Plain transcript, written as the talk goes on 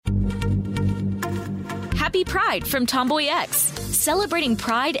Happy Pride from Tomboy X, celebrating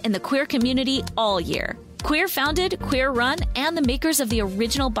pride and the queer community all year. Queer founded, queer run, and the makers of the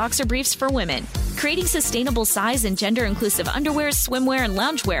original boxer briefs for women, creating sustainable size and gender inclusive underwear, swimwear, and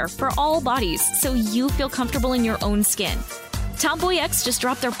loungewear for all bodies so you feel comfortable in your own skin. Tomboy X just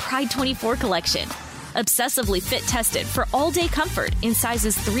dropped their Pride 24 collection. Obsessively fit tested for all day comfort in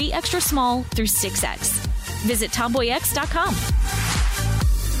sizes 3 extra small through 6X. Visit tomboyx.com.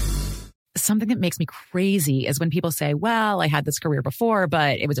 Something that makes me crazy is when people say, well, I had this career before,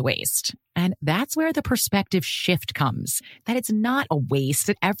 but it was a waste. And that's where the perspective shift comes, that it's not a waste,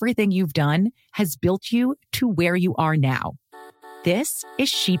 that everything you've done has built you to where you are now. This is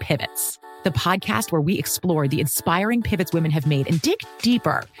She Pivots, the podcast where we explore the inspiring pivots women have made and dig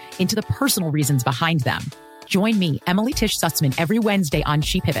deeper into the personal reasons behind them. Join me, Emily Tish Sussman, every Wednesday on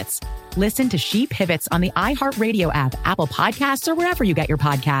She Pivots. Listen to She Pivots on the iHeartRadio app, Apple Podcasts, or wherever you get your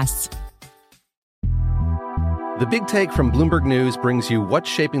podcasts. The Big Take from Bloomberg News brings you what's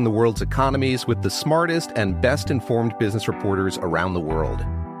shaping the world's economies with the smartest and best-informed business reporters around the world.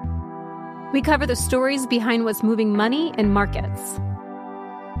 We cover the stories behind what's moving money and markets,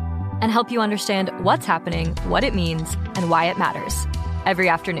 and help you understand what's happening, what it means, and why it matters every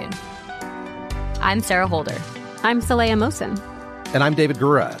afternoon. I'm Sarah Holder. I'm Saleha Mohsin. And I'm David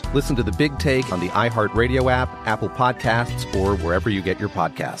Gura. Listen to The Big Take on the iHeartRadio app, Apple Podcasts, or wherever you get your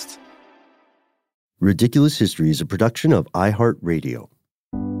podcasts. Ridiculous History is a production of iHeartRadio.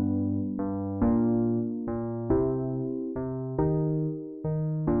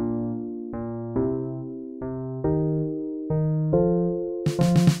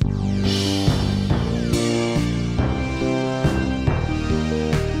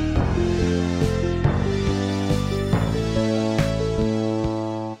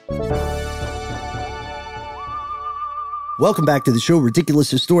 Welcome back to the show, Ridiculous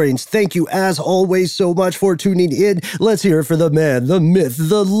Historians. Thank you, as always, so much for tuning in. Let's hear it for the man, the myth,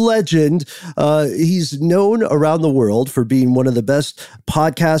 the legend. He's known around the world for being one of the best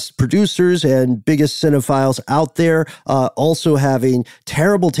podcast producers and biggest cinephiles out there, also having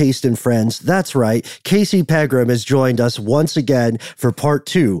terrible taste in friends. That's right. Casey Pegram has joined us once again for part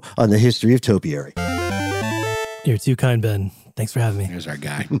 2 on the history of Topiary. You're too kind, Ben. Thanks for having me. Here's our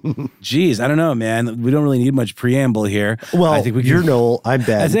guy. Jeez, I don't know, man. We don't really need much preamble here. Well, I think you're Noel. I'm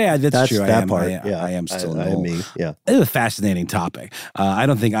Ben. That's true. That part. I am still Noel. I am me. Yeah. It's a fascinating topic. I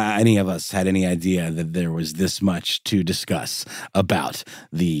don't think any of us had any idea that there was this much to discuss about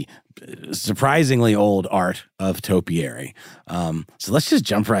the surprisingly old art of topiary. So let's just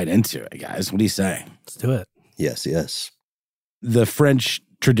jump right into it, guys. What do you say? Let's do it. Yes. The French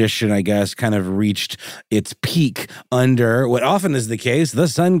tradition, I guess, kind of reached its peak under what often is the case, the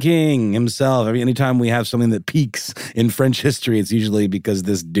Sun King himself. I mean, anytime we have something that peaks in French history, it's usually because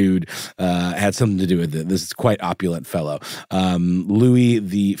this dude had something to do with it. This is quite opulent fellow. Louis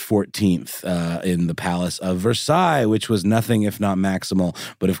the 14th in the Palace of Versailles, which was nothing if not maximal,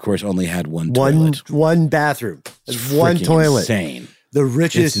 but of course only had one toilet. One bathroom. It's one toilet. Insane. The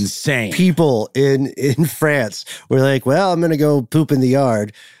richest people in France were like, well, I'm going to go poop in the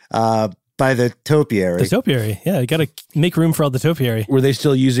yard by the topiary. The topiary, yeah. You got to make room for all the topiary. Were they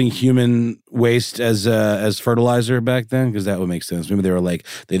still using human waste as fertilizer back then? Because that would make sense. Maybe they were like,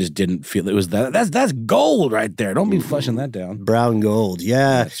 they just didn't feel it was that. That's gold right there. Don't be flushing that down. Brown gold,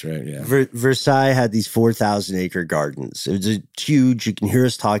 yeah. That's right, yeah. Versailles had these 4,000-acre gardens. It was huge. You can hear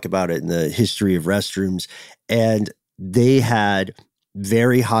us talk about it in the history of restrooms. And they had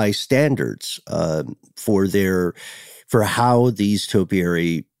very high standards for how these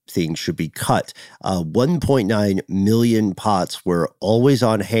topiary things should be cut. 1.9 million pots were always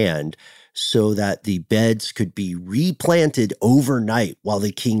on hand so that the beds could be replanted overnight while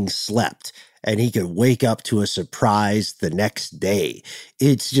the king slept, and he could wake up to a surprise the next day.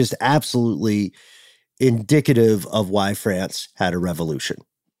 It's just absolutely indicative of why France had a revolution.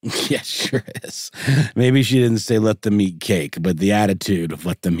 Yeah, sure is. Maybe she didn't say let them eat cake, but the attitude of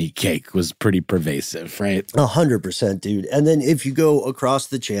let them eat cake was pretty pervasive, right? 100%, dude. And then if you go across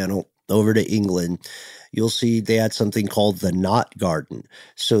the channel over to England, you'll see they had something called the knot garden.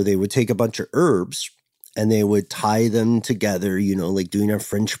 So they would take a bunch of herbs and they would tie them together, you know, like doing a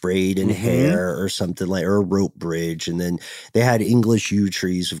French braid in hair or something like, or a rope bridge. And then they had English yew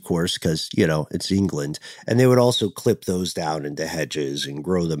trees, of course, because, you know, it's England. And they would also clip those down into hedges and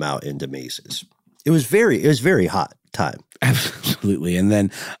grow them out into mazes. It was very hot. time. Absolutely. And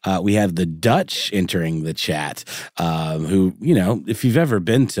then we have the Dutch entering the chat, who, if you've ever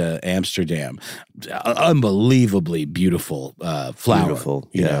been to Amsterdam, unbelievably beautiful flower,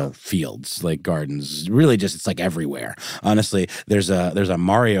 fields, like gardens. Really just, it's like everywhere. Honestly, there's a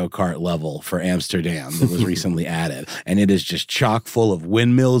Mario Kart level for Amsterdam that was recently added, and it is just chock full of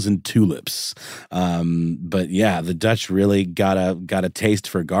windmills and tulips. But yeah, the Dutch really got a taste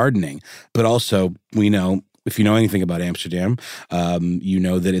for gardening, but also we know, if you know anything about Amsterdam, you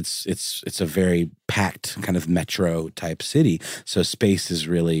know that it's a very packed kind of metro type city. So space is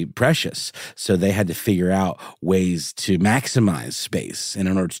really precious. So they had to figure out ways to maximize space. And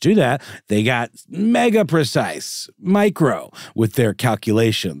in order to do that, they got mega precise, micro with their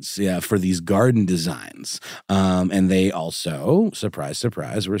calculations for these garden designs. And they also, surprise,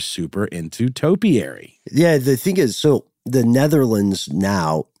 surprise, were super into topiary. Yeah, the thing is, so the Netherlands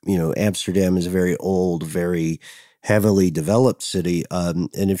now, Amsterdam is a very old, very heavily developed city. And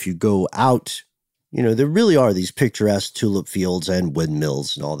if you go out, there really are these picturesque tulip fields and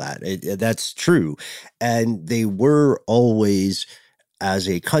windmills and all that. That's true. And they were always, as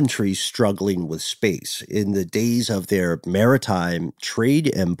a country, struggling with space. In the days of their maritime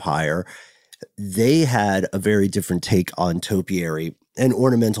trade empire, they had a very different take on topiary and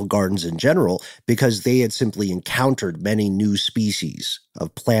ornamental gardens in general, because they had simply encountered many new species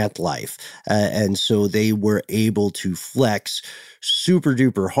of plant life. And so they were able to flex super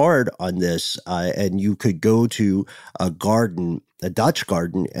duper hard on this. And you could go to a garden, a Dutch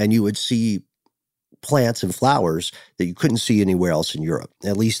garden, and you would see plants and flowers that you couldn't see anywhere else in Europe,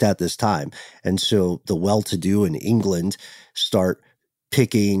 at least at this time. And so the well-to-do in England start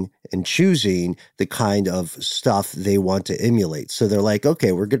picking and choosing the kind of stuff they want to emulate. So they're like,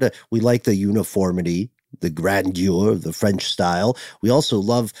 okay, we like the uniformity, the grandeur of the French style.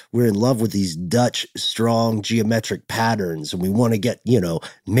 We're in love with these Dutch strong geometric patterns. And we want to get,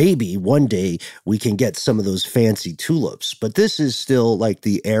 maybe one day we can get some of those fancy tulips. But this is still like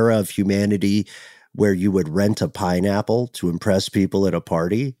the era of humanity where you would rent a pineapple to impress people at a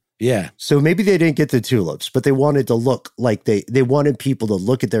party. Yeah. So maybe they didn't get the tulips, but they wanted to look like they wanted people to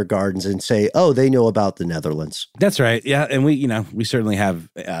look at their gardens and say, oh, they know about the Netherlands. That's right. Yeah. And we certainly have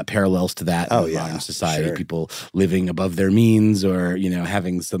parallels to that in modern society. Sure. People living above their means, or,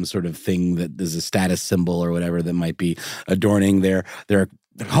 having some sort of thing that is a status symbol or whatever that might be adorning their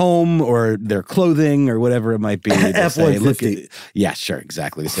home or their clothing or whatever it might be. F-150. Yeah, sure.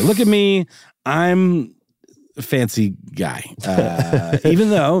 Exactly. They say, look at me. I'm a fancy guy, even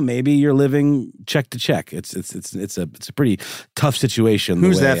though maybe you're living check to check. It's a pretty tough situation.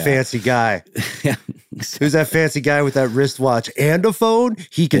 Who's that fancy guy? Yeah, who's that fancy guy with that wristwatch and a phone?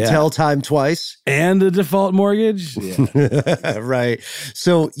 He can tell time twice and a default mortgage. Yeah. Right.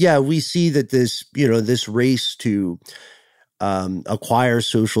 So yeah, we see that this race to acquire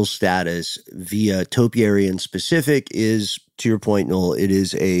social status via topiary in specific is, to your point, Noel, it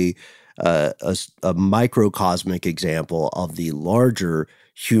is a microcosmic example of the larger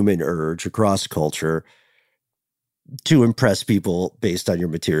human urge across culture to impress people based on your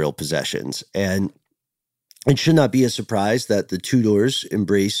material possessions. And it should not be a surprise that the Tudors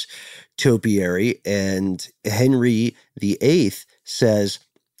embrace topiary, and Henry VIII says,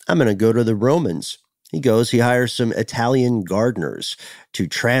 I'm going to go to the Romans. He hires some Italian gardeners to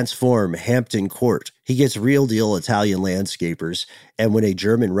transform Hampton Court. He gets real deal Italian landscapers. And when a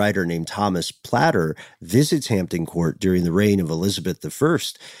German writer named Thomas Platter visits Hampton Court during the reign of Elizabeth I,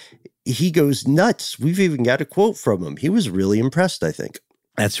 he goes nuts. We've even got a quote from him. He was really impressed, I think.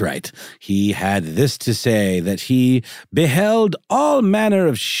 That's right. He had this to say, that he beheld all manner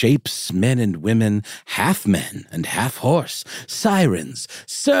of shapes, men and women, half men and half horse, sirens,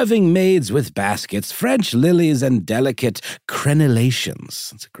 serving maids with baskets, French lilies, and delicate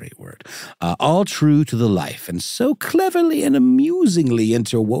crenellations. That's a great word. All true to the life, and so cleverly and amusingly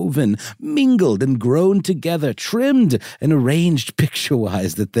interwoven, mingled and grown together, trimmed and arranged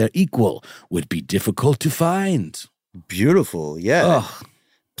picture-wise, that their equal would be difficult to find. Beautiful, yeah. Oh.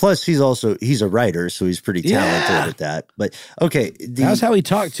 Plus, he's a writer, so he's pretty talented at that. But okay. That's how he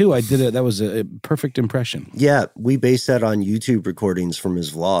talked too. I did it. That was a perfect impression. Yeah, we based that on YouTube recordings from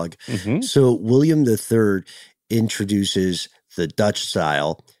his vlog. Mm-hmm. So William III introduces the Dutch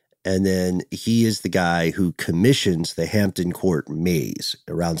style, and then he is the guy who commissions the Hampton Court maze.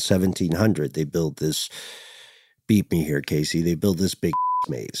 Around 1700, they build this, beat me here, Casey, they build this big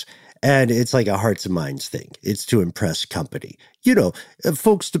maze. And it's like a hearts and minds thing. It's to impress company.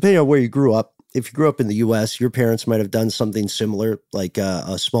 Folks, depending on where you grew up, if you grew up in the U.S., your parents might have done something similar, like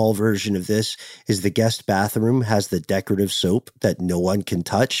a small version of this is the guest bathroom has the decorative soap that no one can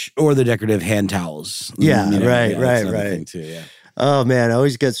touch. Or the decorative hand towels. Yeah, right. Too, yeah. Oh, man, I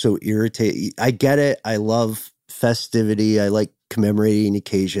always get so irritated. I get it. I love festivity. I like commemorating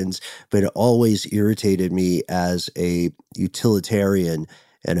occasions, but it always irritated me as a utilitarian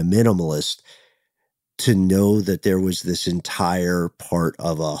and a minimalist to know that there was this entire part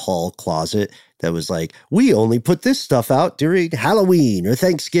of a hall closet that was like, we only put this stuff out during Halloween or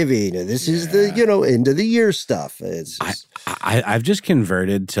Thanksgiving, and this is the, end of the year stuff. I've just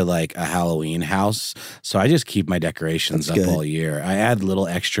converted to like a Halloween house, so I just keep my decorations up all year. I add little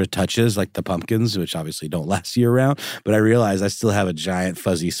extra touches like the pumpkins, which obviously don't last year round, but I realize I still have a giant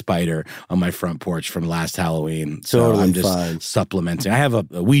fuzzy spider on my front porch from last Halloween. So I'm just supplementing. I have a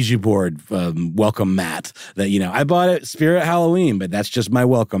Ouija board welcome mat that, I bought it Spirit Halloween, but that's just my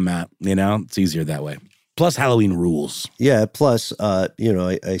welcome mat, it's easier that way. Plus Halloween rules. Yeah, plus, I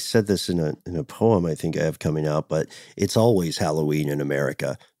said this in a poem I think I have coming out, but it's always Halloween in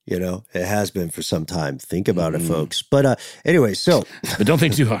America. It has been for some time. Think about it, folks. But anyway, so. But don't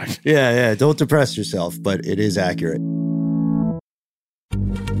think too hard. Yeah, don't depress yourself, but it is accurate.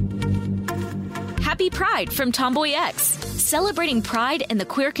 Happy Pride from Tomboy X, celebrating pride and the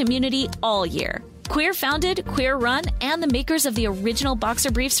queer community all year. Queer founded, queer run, and the makers of the original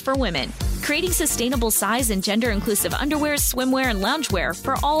boxer briefs for women, creating sustainable size and gender inclusive underwear, swimwear, and loungewear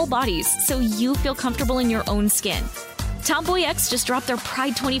for all bodies so you feel comfortable in your own skin. Tomboy X just dropped their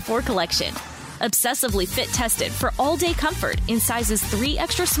Pride 24 collection, obsessively fit tested for all day comfort in sizes 3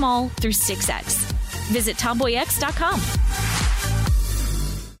 extra small through 6X. Visit tomboyx.com.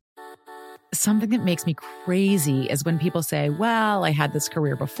 Something that makes me crazy is when people say, well, I had this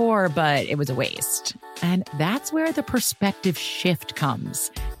career before, but it was a waste. And that's where the perspective shift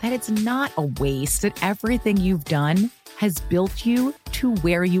comes, that it's not a waste, that everything you've done has built you to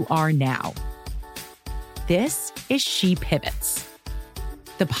where you are now. This is She Pivots,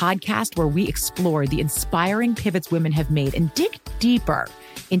 the podcast where we explore the inspiring pivots women have made and dig deeper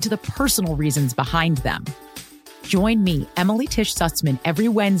into the personal reasons behind them. Join me, Emily Tish Sussman, every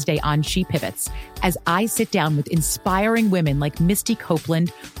Wednesday on She Pivots as I sit down with inspiring women like Misty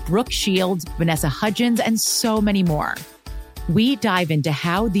Copeland, Brooke Shields, Vanessa Hudgens, and so many more. We dive into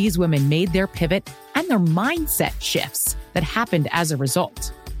how these women made their pivot and their mindset shifts that happened as a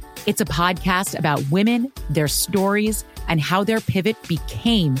result. It's a podcast about women, their stories, and how their pivot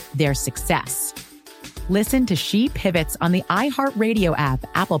became their success. Listen to She Pivots on the iHeartRadio app,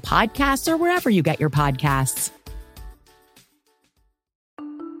 Apple Podcasts, or wherever you get your podcasts.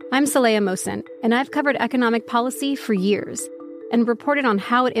 I'm Saleha Mohsen, and I've covered economic policy for years and reported on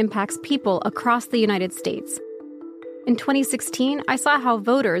how it impacts people across the United States. In 2016, I saw how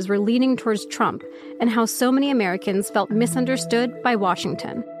voters were leaning towards Trump and how so many Americans felt misunderstood by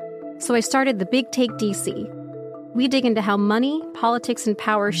Washington. So I started the Big Take DC. We dig into how money, politics, and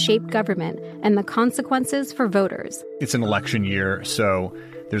power shape government and the consequences for voters. It's an election year, so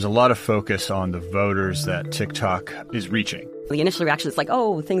there's a lot of focus on the voters that TikTok is reaching. The initial reaction is like,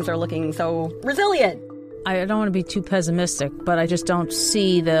 oh, things are looking so resilient. I don't want to be too pessimistic, but I just don't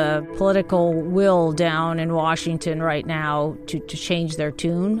see the political will down in Washington right now to change their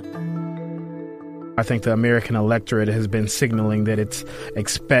tune. I think the American electorate has been signaling that it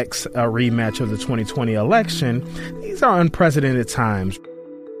expects a rematch of the 2020 election. These are unprecedented times.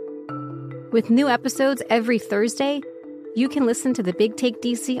 With new episodes every Thursday, you can listen to the Big Take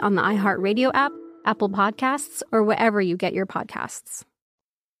DC on the iHeartRadio app, Apple Podcasts, or wherever you get your podcasts.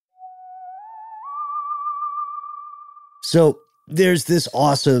 So there's this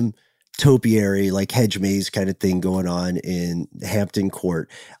awesome topiary, like hedge maze kind of thing going on in Hampton Court.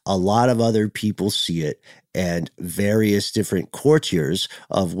 A lot of other people see it, and various different courtiers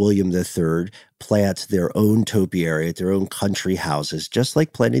of William III plant their own topiary at their own country houses, just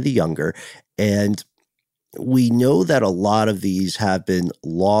like Pliny the Younger. And we know that a lot of these have been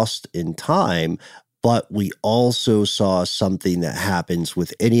lost in time, but we also saw something that happens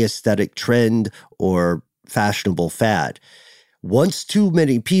with any aesthetic trend or fashionable fad. Once too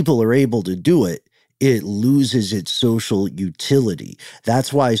many people are able to do it, it loses its social utility.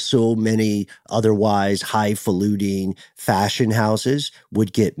 That's why so many otherwise highfalutin fashion houses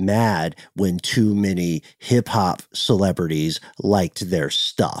would get mad when too many hip-hop celebrities liked their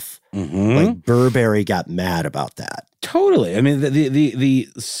stuff. Mm-hmm. Like Burberry got mad about that. Totally. I mean, the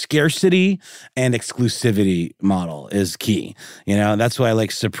scarcity and exclusivity model is key. That's why,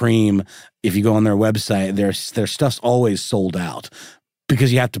 like Supreme, if you go on their website, their stuff's always sold out.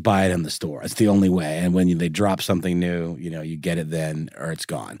 Because you have to buy it in the store. It's the only way. And when they drop something new, you get it then or it's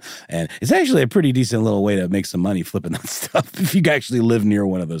gone. And it's actually a pretty decent little way to make some money flipping that stuff if you actually live near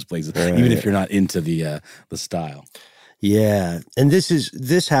one of those places, even if you're not into the style. Yeah, and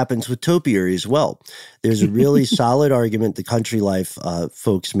this happens with Topiary as well. There's a really solid argument the Country Life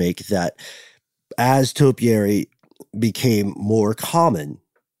folks make that as Topiary became more common,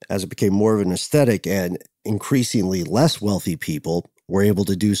 as it became more of an aesthetic and increasingly less wealthy people were able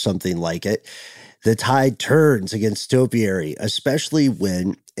to do something like it, the tide turns against Topiary, especially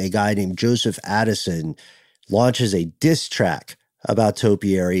when a guy named Joseph Addison launches a diss track about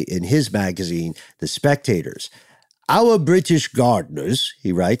Topiary in his magazine, The Spectators. Our British gardeners,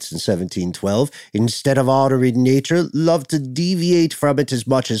 he writes in 1712, instead of honoring nature, love to deviate from it as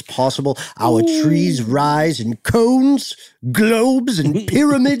much as possible. Our trees rise in cones, globes, and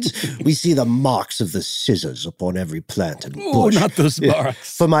pyramids. We see the marks of the scissors upon every plant and bush. Not those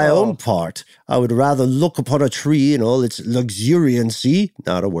marks. For my own part, I would rather look upon a tree in all its luxuriancy,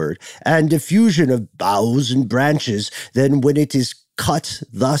 not a word, and diffusion of boughs and branches than when it is cut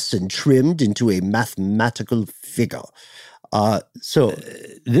thus and trimmed into a mathematical figure. So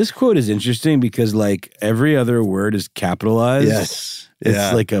this quote is interesting because every other word is capitalized. Yes.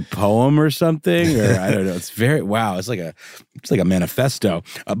 It's like a poem or something, or I don't know. It's it's like a manifesto.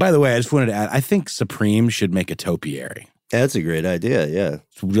 By the way, I just wanted to add, I think Supreme should make a Topiary. That's a great idea, yeah.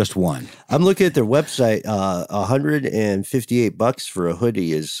 Just one. I'm looking at their website. $158 for a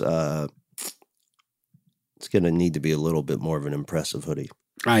hoodie is it's going to need to be a little bit more of an impressive hoodie.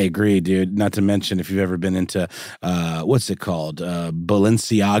 I agree, dude. Not to mention, if you've ever been into, what's it called?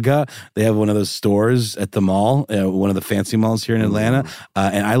 Balenciaga. They have one of those stores at the mall, one of the fancy malls here in Atlanta.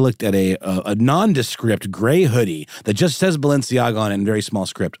 And I looked at a nondescript gray hoodie that just says Balenciaga on it in very small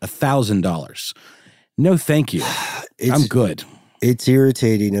script, $1,000. No, thank you. I'm good. It's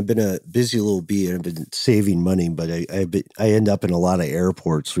irritating. I've been a busy little bee and I've been saving money, but I end up in a lot of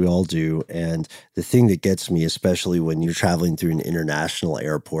airports. We all do. And the thing that gets me, especially when you're traveling through an international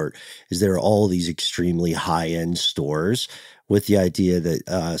airport, is there are all these extremely high-end stores with the idea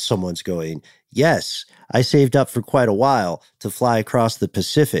that someone's going, yes, I saved up for quite a while to fly across the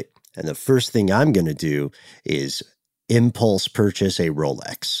Pacific. And the first thing I'm going to do is impulse purchase a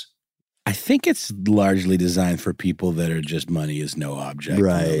Rolex. I think it's largely designed for people that are just money is no object.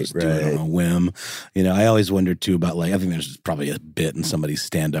 Right. Do it on a whim. I always wondered too about I think there's probably a bit in somebody's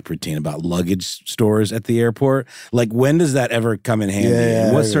stand-up routine about luggage stores at the airport. When does that ever come in handy? Yeah,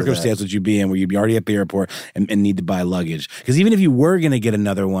 in what circumstance would you be in where you'd be already at the airport and need to buy luggage? Because even if you were going to get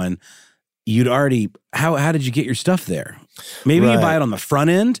another one, you'd already, how did you get your stuff there? Maybe you buy it on the front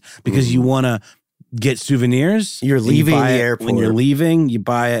end because you want to get souvenirs. You're leaving the airport. When you're leaving, you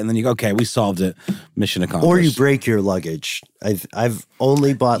buy it, and then you go, okay, we solved it. Mission accomplished. Or you break your luggage. I've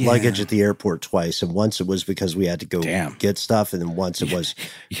only bought luggage at the airport twice, and once it was because we had to go get stuff, and then once it was...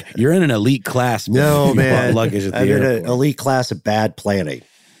 You're in an elite class. No, man. Bought luggage at the I'm airport. in an elite class of bad planning,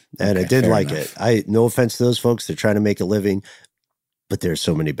 and I did like it. No offense to those folks. They're trying to make a living, but there's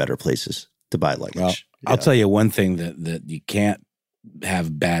so many better places to buy luggage. Well, I'll tell you one thing that you can't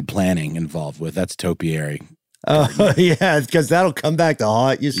have bad planning involved with. That's Topiary. Oh, yeah, because that'll come back to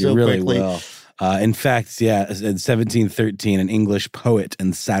haunt you so quickly. Will. In fact, in 1713, an English poet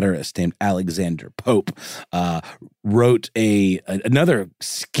and satirist named Alexander Pope wrote another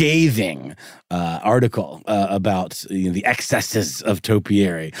scathing article about the excesses of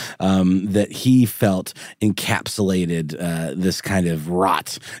Topiary that he felt encapsulated this kind of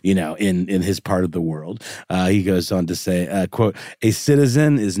rot, in his part of the world. He goes on to say, quote, "A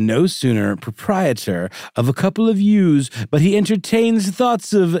citizen is no sooner proprietor of a couple of ewes, but he entertains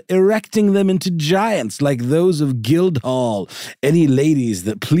thoughts of erecting them into giants like those of Guildhall. Any ladies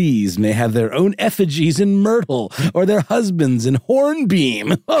that please may have their own effigies in myrtle or their husbands in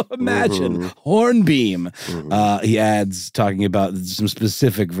hornbeam." Oh, imagine hornbeam. He adds, talking about some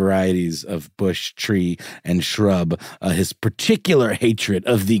specific varieties of bush, tree, and shrub, his particular hatred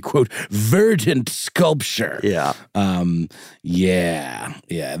of the, quote, verdant sculpture. Yeah.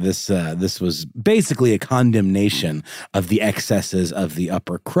 This was basically a condemnation of the excesses of the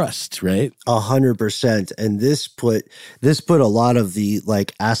upper crust, right? 100%. And this put a lot of the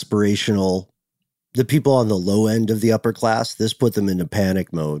aspirational, the people on the low end of the upper class, this put them into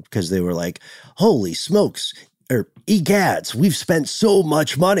panic mode because they were like, holy smokes, or egads, we've spent so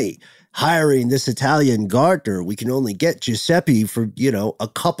much money hiring this Italian gardener. We can only get Giuseppe for, a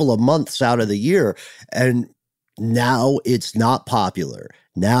couple of months out of the year. And now it's not popular.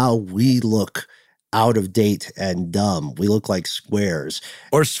 Now we look out of date and dumb. We look like squares.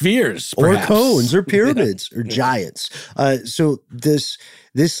 Or spheres, perhaps. Or cones, or pyramids, or giants. So this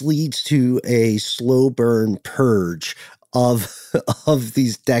leads to a slow burn purge of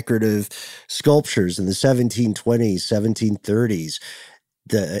these decorative sculptures in the 1720s, 1730s.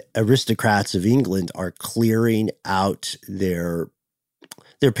 The aristocrats of England are clearing out they're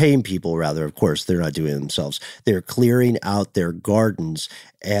paying people, rather, of course, they're not doing it themselves. They're clearing out their gardens,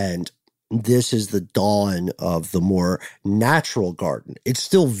 and this is the dawn of the more natural garden. It's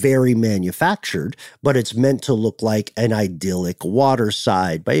still very manufactured, but it's meant to look like an idyllic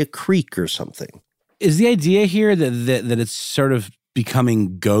waterside by a creek or something. Is the idea here that it's sort of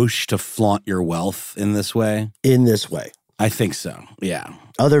becoming gauche to flaunt your wealth in this way? In this way. I think so, yeah.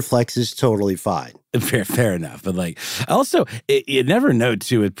 Other flex is totally fine. Fair enough. But also, you never know,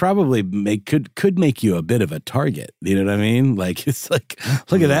 too. It probably could make you a bit of a target. You know what I mean? It's like,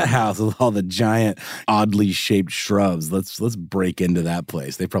 look at that house with all the giant, oddly shaped shrubs. Let's break into that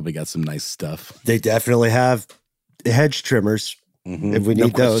place. They probably got some nice stuff. They definitely have hedge trimmers. Mm-hmm. If we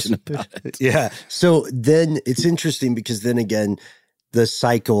need those. Yeah. So then it's interesting because then again, the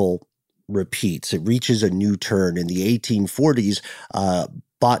cycle repeats. It reaches a new turn. In the 1840s,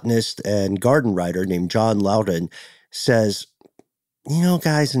 botanist and garden writer named John Loudon says,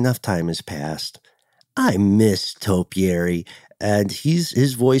 guys, enough time has passed. I miss topiary. And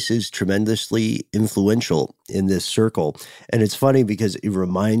his voice is tremendously influential in this circle. And it's funny because it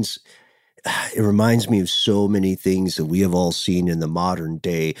reminds me of so many things that we have all seen in the modern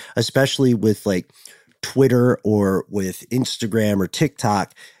day, especially with Twitter or with Instagram or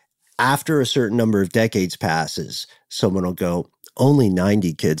TikTok. After a certain number of decades passes, someone will go, only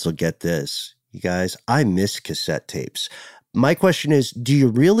 90 kids will get this. You guys, I miss cassette tapes. My question is, do you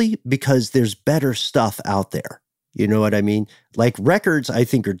really? Because there's better stuff out there. You know what I mean? Records, I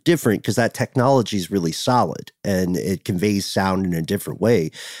think, are different because that technology is really solid and it conveys sound in a different way.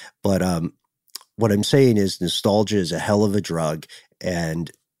 But what I'm saying is nostalgia is a hell of a drug.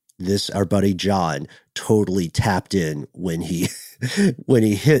 And our buddy John totally tapped in when he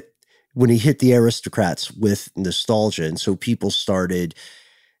hit the aristocrats with nostalgia. And so people started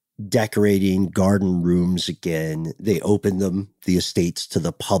decorating garden rooms again. They opened the estates to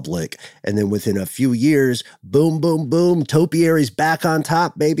the public. And then within a few years, boom, boom, boom, topiary's back on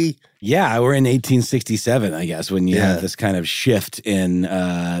top, baby. Yeah, we're in 1867, I guess, when you have this kind of shift in,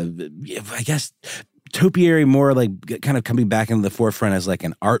 I guess, topiary more kind of coming back into the forefront as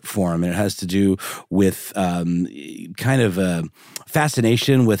an art form. And it has to do with kind of a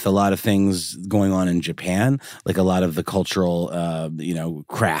fascination with a lot of things going on in Japan, a lot of the cultural,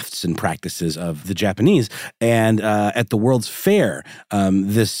 crafts and practices of the Japanese. And at the World's Fair,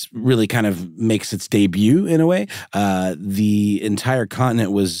 this really kind of makes its debut in a way. The entire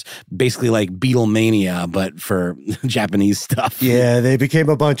continent was basically like Beatlemania, but for Japanese stuff. Yeah, they became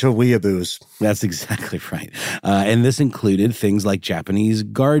a bunch of weeaboos. That's exactly right. And this included things like Japanese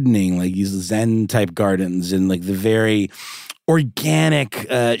gardening, these Zen-type gardens, and the very organic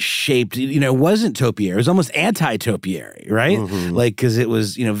shaped, it wasn't topiary. It was almost anti-topiary, right? Mm-hmm. Because it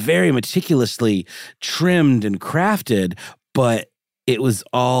was, very meticulously trimmed and crafted, but it was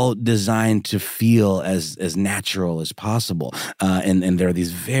all designed to feel as natural as possible. And there are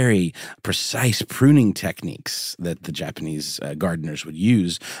these very precise pruning techniques that the Japanese gardeners would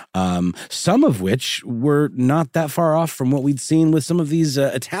use, some of which were not that far off from what we'd seen with some of these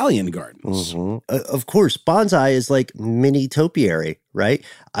Italian gardens. Mm-hmm. Of course, bonsai is like mini topiary, right?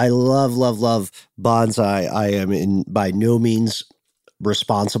 I love, love, love bonsai. I am by no means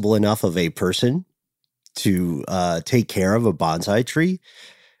responsible enough of a person to take care of a bonsai tree,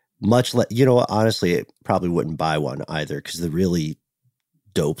 much less, honestly, I probably wouldn't buy one either because the really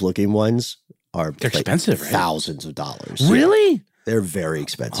dope looking ones are expensive, right? Thousands of dollars. Really? Yeah. They're very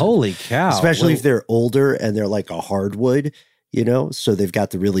expensive. Holy cow. Especially if they're older and they're like a hardwood, so they've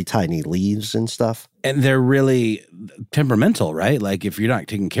got the really tiny leaves and stuff. And they're really temperamental, right? If you're not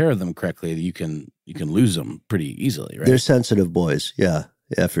taking care of them correctly, you can lose them pretty easily, right? They're sensitive boys, yeah.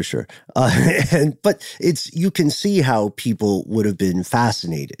 Yeah, for sure. But you can see how people would have been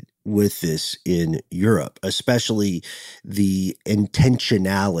fascinated with this in Europe, especially the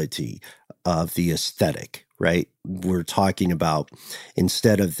intentionality of the aesthetic, right? We're talking about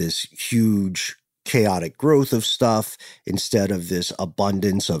instead of this huge chaotic growth of stuff, instead of this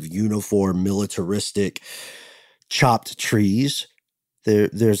abundance of uniform, militaristic, chopped trees,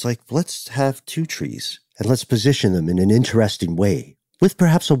 there's let's have two trees and let's position them in an interesting way, with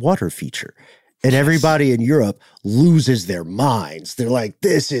perhaps a water feature. And everybody in Europe loses their minds. They're like,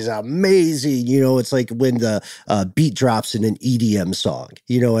 this is amazing. You know, it's like when the beat drops in an EDM song.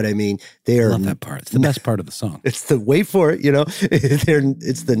 You know what I mean? I love that part. It's the best part of the song. It's the wait for it, you know?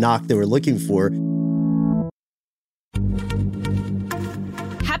 It's the knock they were looking for.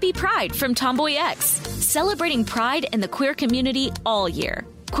 Happy Pride from Tomboy X, celebrating pride and the queer community all year.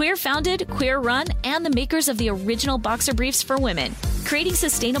 Queer founded, queer run, and the makers of the original boxer briefs for women, creating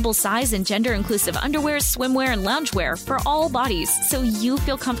sustainable size and gender inclusive underwear, swimwear, and loungewear for all bodies so you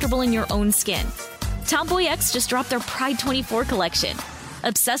feel comfortable in your own skin. Tomboy X just dropped their Pride 24 collection.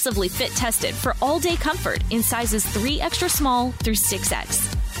 Obsessively fit tested for all day comfort in sizes 3 extra small through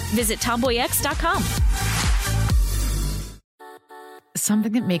 6X. Visit tomboyx.com.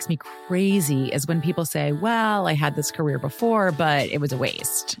 Something that makes me crazy is when people say, well, I had this career before, but it was a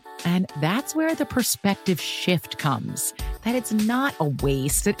waste. And that's where the perspective shift comes, that it's not a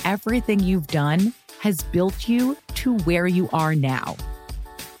waste, that everything you've done has built you to where you are now.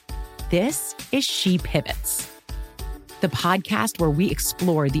 This is She Pivots, the podcast where we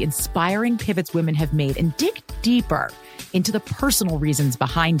explore the inspiring pivots women have made and dig deeper into the personal reasons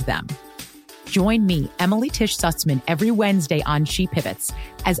behind them. Join me, Emily Tish Sussman, every Wednesday on She Pivots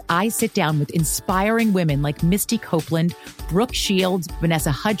as I sit down with inspiring women like Misty Copeland, Brooke Shields,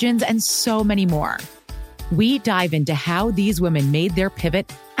 Vanessa Hudgens, and so many more. We dive into how these women made their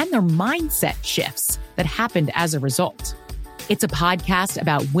pivot and their mindset shifts that happened as a result. It's a podcast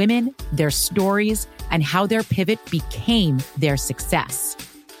about women, their stories, and how their pivot became their success.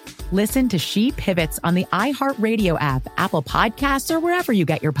 Listen to She Pivots on the iHeartRadio app, Apple Podcasts, or wherever you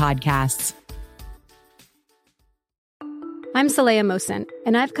get your podcasts. I'm Saleha Mohsen,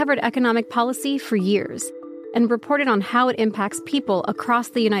 and I've covered economic policy for years and reported on how it impacts people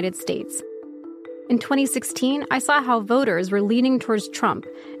across the United States. In 2016, I saw how voters were leaning towards Trump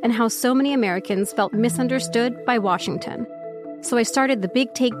and how so many Americans felt misunderstood by Washington. So I started the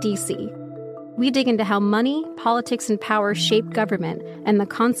Big Take DC. We dig into how money, politics, and power shape government and the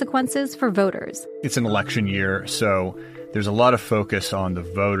consequences for voters. It's an election year, so there's a lot of focus on the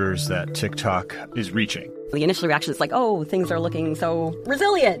voters that TikTok is reaching. The initial reaction is like, oh, things are looking so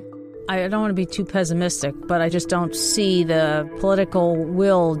resilient. I don't want to be too pessimistic, but I just don't see the political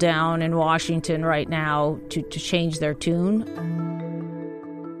will down in Washington right now to change their tune.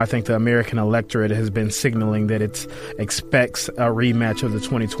 I think the American electorate has been signaling that it expects a rematch of the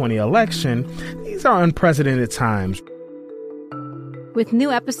 2020 election. These are unprecedented times. With new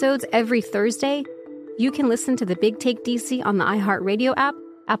episodes every Thursday, you can listen to the Big Take DC on the iHeartRadio app,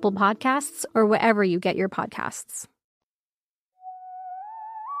 Apple Podcasts, or wherever you get your podcasts.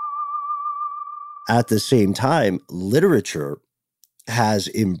 At the same time, literature has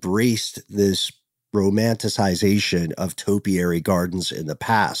embraced this romanticization of topiary gardens in the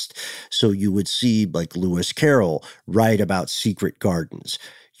past. So you would see like Lewis Carroll write about secret gardens.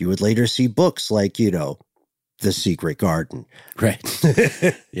 You would later see books like, The Secret Garden. Right.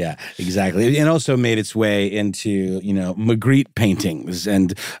 Yeah, exactly. And also made its way into, Magritte paintings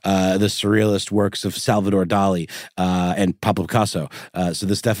and the surrealist works of Salvador Dali and Pablo Picasso. So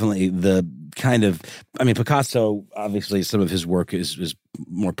this definitely the kind of, Picasso, obviously some of his work is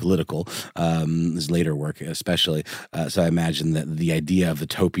more political, his later work especially. So I imagine that the idea of the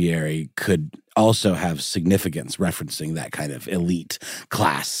topiary could also have significance referencing that kind of elite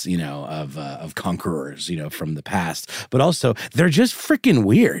class, of conquerors, from the past. But also, they're just freaking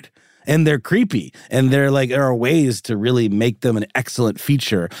weird. And they're creepy. And there are ways to really make them an excellent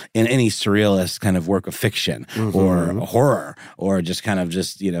feature in any surrealist kind of work of fiction or horror or just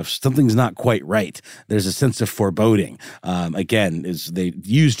something's not quite right. There's a sense of foreboding. Again, they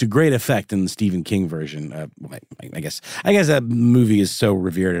used to great effect in the Stephen King version. I guess that movie is so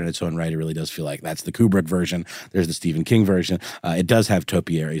revered in its own right. It really does feel like that's the Kubrick version. There's the Stephen King version. It does have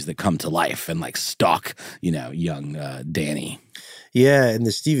topiaries that come to life and stalk, young Danny. Yeah, and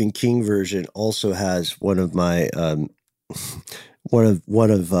the Stephen King version also has one of my one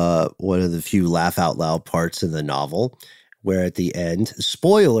of the few laugh out loud parts in the novel, where at the end,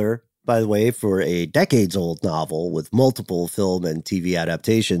 spoiler, by the way, for a decades old novel with multiple film and TV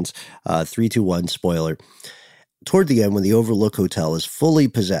adaptations, 3, 2, 1 spoiler. Toward the end, when the Overlook Hotel is fully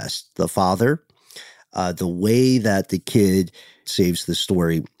possessed, the father, the way that the kid saves the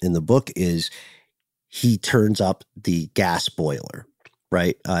story in the book is he turns up the gas boiler,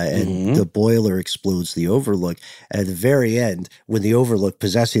 right? And the boiler explodes the Overlook. At the very end, when the Overlook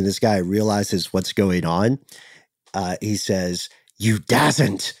possessing this guy realizes what's going on, he says, "You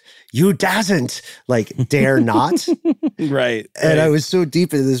dassn't. You dassn't." Dare not. Right. And I was so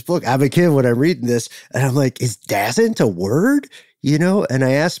deep into this book. I'm a kid when I'm reading this, and I'm like, is dassn't a word? You know, and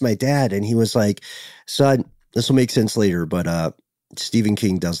I asked my dad, and he was like, son, this will make sense later, but Stephen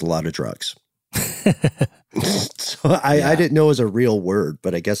King does a lot of drugs. So I didn't know it was a real word,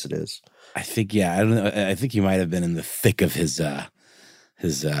 but I guess it is. I think, I don't know. I think he might have been in the thick of his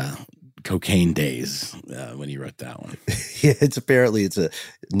cocaine days when he wrote that one. Yeah, it's a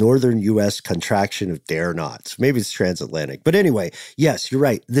northern U.S. contraction of dare not. Maybe it's transatlantic. But anyway, yes, you're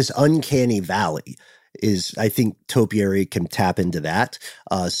right. This uncanny valley is, I think Topiary can tap into that,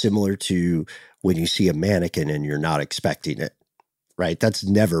 similar to when you see a mannequin and you're not expecting it, right? That's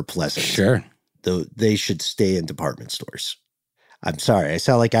never pleasant. Sure. Though they should stay in department stores. I'm sorry, I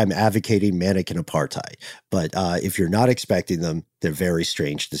sound like I'm advocating mannequin apartheid, but if you're not expecting them, they're very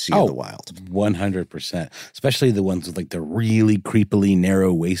strange to see in the wild. 100%, especially the ones with like the really creepily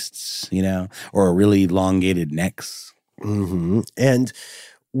narrow waists, you know, or really elongated necks. Mm-hmm. And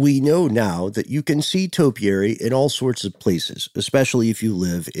we know now that you can see topiary in all sorts of places, especially if you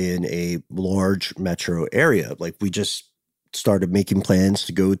live in a large metro area. Like we just started making plans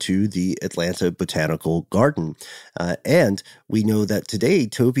to go to the Atlanta Botanical Garden. And we know that today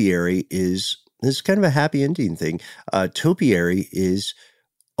topiary is kind of a happy ending thing. Topiary is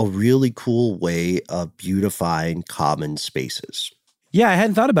a really cool way of beautifying common spaces. Yeah, I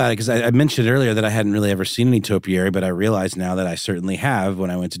hadn't thought about it because I mentioned earlier that I hadn't really ever seen any topiary, but I realize now that I certainly have when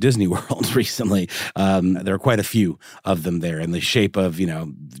I went to Disney World recently. There are quite a few of them there in the shape of, you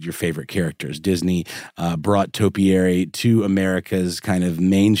know, your favorite characters. Disney brought topiary to America's kind of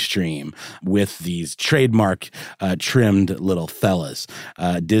mainstream with these trademark trimmed little fellas.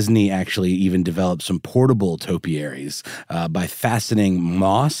 Disney actually even developed some portable topiaries by fastening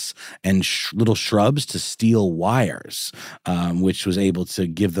moss and little shrubs to steel wires, which was able to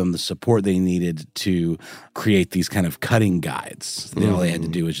give them the support they needed to create these kind of cutting guides. All they had to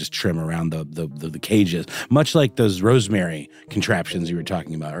do was just trim around the cages, much like those rosemary contraptions you were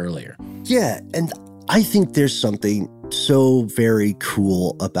talking about earlier. Yeah, and I think there's something so very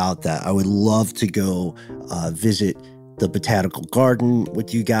cool about that. I would love to go visit the botanical garden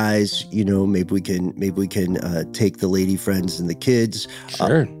with you guys. You know, maybe we can take the lady friends and the kids.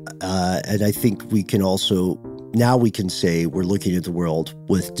 Sure. And I think we can also, now we can say we're looking at the world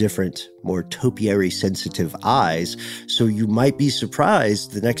with different, more topiary-sensitive eyes. So you might be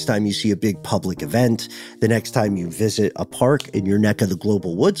surprised the next time you see a big public event, the next time you visit a park in your neck of the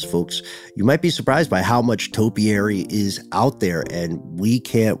global woods, folks, you might be surprised by how much topiary is out there. And we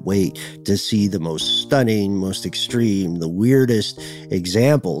can't wait to see the most stunning, most extreme, the weirdest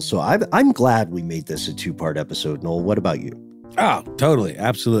examples. So I'm glad we made this a two-part episode. Noel, what about you? Oh, totally.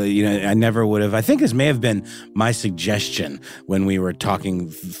 Absolutely. You know, I never would have. I think this may have been my suggestion when we were talking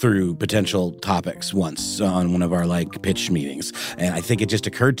through potential topics once on one of our like pitch meetings. And I think it just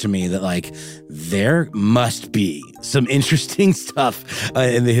occurred to me that like there must be some interesting stuff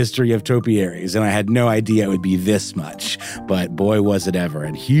in the history of topiaries. And I had no idea it would be this much, but boy, was it ever.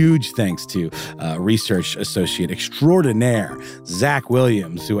 And huge thanks to research associate extraordinaire, Zach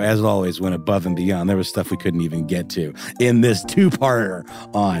Williams, who as always went above and beyond. There was stuff we couldn't even get to in this two-parter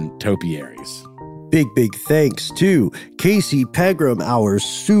on topiaries. Big thanks to Casey Pegram, our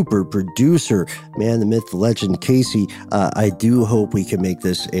super producer. Man, the myth, the legend, Casey. I do hope we can make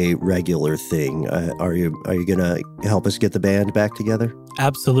this a regular thing. Are you going to help us get the band back together?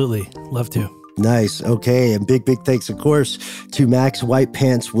 Absolutely. Love to. Nice. Okay. And big thanks, of course, to Max White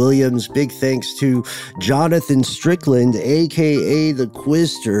Pants Williams. Big thanks to Jonathan Strickland, a.k.a. the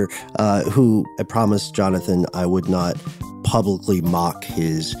Quister, who I promised Jonathan I would not publicly mock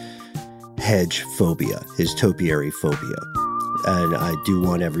his hedge phobia, his topiary phobia. And I do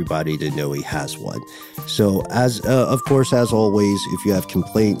want everybody to know he has one. So of course, as always, if you have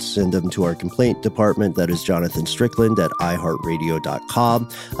complaints, send them to our complaint department. That is Jonathan Strickland at iHeartRadio.com.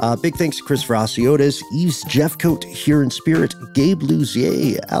 Big thanks to Chris Veraciotis, Yves Jeffcoat, Here in Spirit, Gabe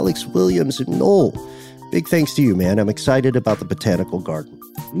Luzier, Alex Williams, and Noel. Big thanks to you, man. I'm excited about the Botanical Garden.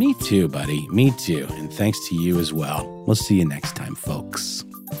 Me too, buddy. Me too. And thanks to you as well. We'll see you next time, folks.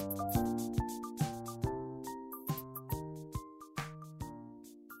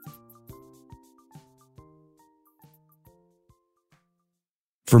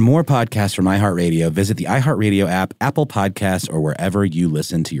 For more podcasts from iHeartRadio, visit the iHeartRadio app, Apple Podcasts, or wherever you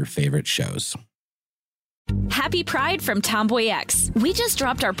listen to your favorite shows. Happy Pride from Tomboy X. We just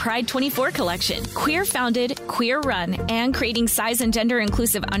dropped our Pride 24 collection. Queer founded, queer run, and creating size and gender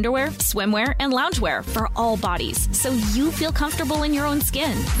inclusive underwear, swimwear, and loungewear for all bodies, so you feel comfortable in your own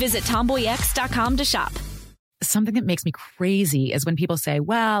skin. Visit tomboyx.com to shop. Something that makes me crazy is when people say,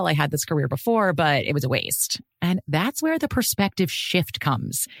 well, I had this career before, but it was a waste. And that's where the perspective shift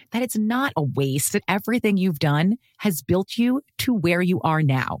comes, that it's not a waste, that everything you've done has built you to where you are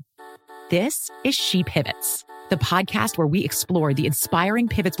now. This is She Pivots, the podcast where we explore the inspiring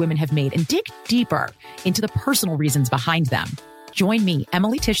pivots women have made and dig deeper into the personal reasons behind them. Join me,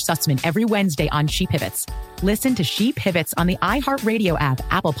 Emily Tish Sussman, every Wednesday on She Pivots. Listen to She Pivots on the iHeartRadio app,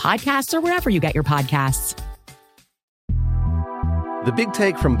 Apple Podcasts, or wherever you get your podcasts. The Big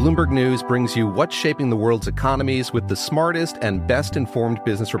Take from Bloomberg News brings you what's shaping the world's economies with the smartest and best-informed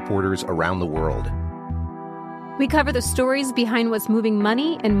business reporters around the world. We cover the stories behind what's moving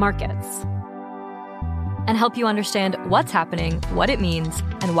money and markets. And help you understand what's happening, what it means,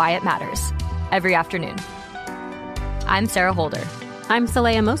 and why it matters. Every afternoon. I'm Sarah Holder. I'm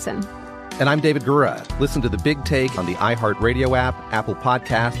Saleha Mohsin. And I'm David Gura. Listen to The Big Take on the iHeartRadio app, Apple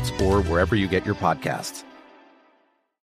Podcasts, or wherever you get your podcasts.